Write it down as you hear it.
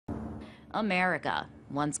America,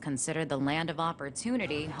 once considered the land of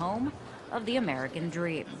opportunity, home of the American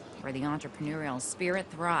dream, where the entrepreneurial spirit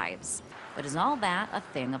thrives. But is all that a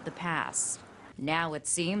thing of the past? Now it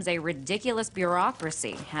seems a ridiculous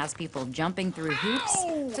bureaucracy has people jumping through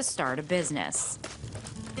hoops to start a business.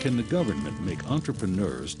 Can the government make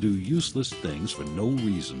entrepreneurs do useless things for no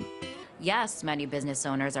reason? Yes, many business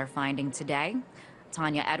owners are finding today.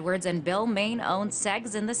 Tanya Edwards and Bill Main own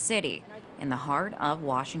Segs in the City, in the heart of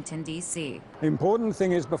Washington, D.C. The important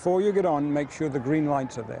thing is before you get on, make sure the green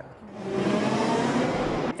lights are there.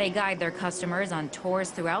 They guide their customers on tours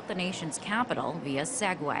throughout the nation's capital via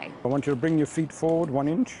Segway. I want you to bring your feet forward 1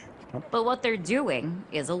 inch. But what they're doing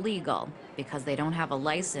is illegal because they don't have a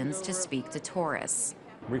license to speak to tourists.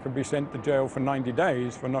 We could be sent to jail for 90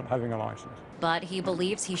 days for not having a license. But he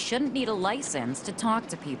believes he shouldn't need a license to talk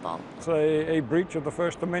to people. It's a breach of the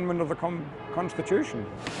First Amendment of the Constitution.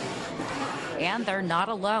 And they're not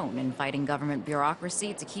alone in fighting government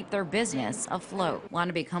bureaucracy to keep their business afloat. Want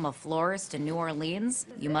to become a florist in New Orleans?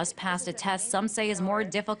 You must pass a test some say is more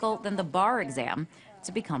difficult than the bar exam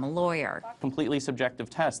to become a lawyer. Completely subjective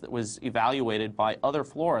test that was evaluated by other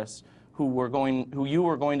florists who you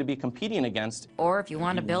were going to be competing against. Or if you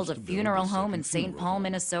want to build a funeral home in St. Paul,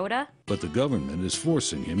 Minnesota? But the government is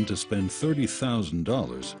forcing him to spend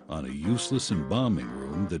 $30,000 on a useless embalming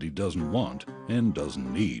room that he doesn't want and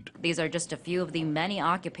doesn't need. These are just a few of the many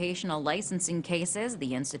occupational licensing cases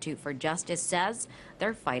the Institute for Justice says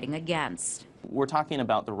they're fighting against. We're talking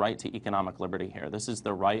about the right to economic liberty here. This is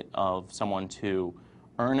the right of someone to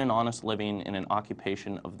earn an honest living in an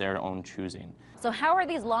occupation of their own choosing. So how are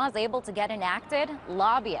these laws able to get enacted?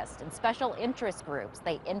 Lobbyists and special interest groups,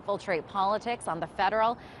 they infiltrate politics on the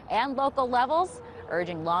federal and local levels,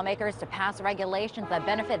 urging lawmakers to pass regulations that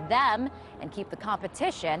benefit them and keep the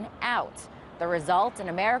competition out. The result, in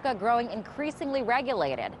America growing increasingly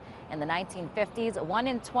regulated. In the 1950s, 1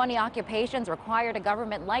 in 20 occupations required a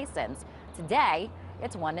government license. Today,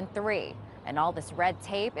 it's 1 in 3. And all this red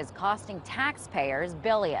tape is costing taxpayers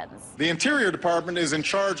billions. The Interior Department is in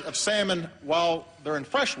charge of salmon while they're in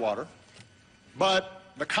freshwater, but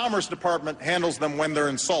the Commerce Department handles them when they're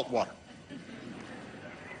in saltwater.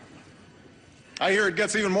 I hear it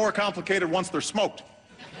gets even more complicated once they're smoked.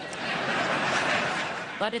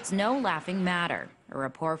 But it's no laughing matter. A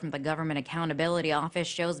report from the Government Accountability Office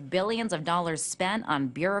shows billions of dollars spent on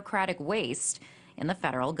bureaucratic waste in the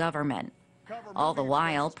federal government. All the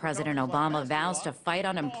while, President Obama vows to fight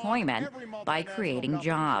unemployment by creating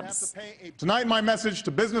jobs. Tonight, my message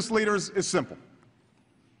to business leaders is simple.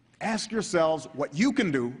 Ask yourselves what you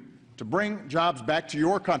can do to bring jobs back to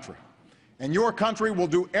your country, and your country will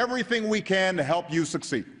do everything we can to help you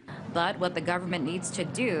succeed. But what the government needs to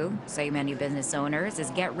do, say many business owners, is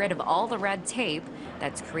get rid of all the red tape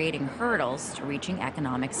that's creating hurdles to reaching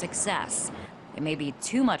economic success. It may be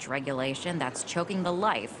too much regulation that's choking the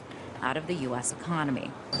life out of the U.S. economy.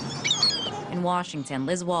 In Washington,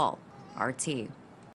 Liz Wall, RT.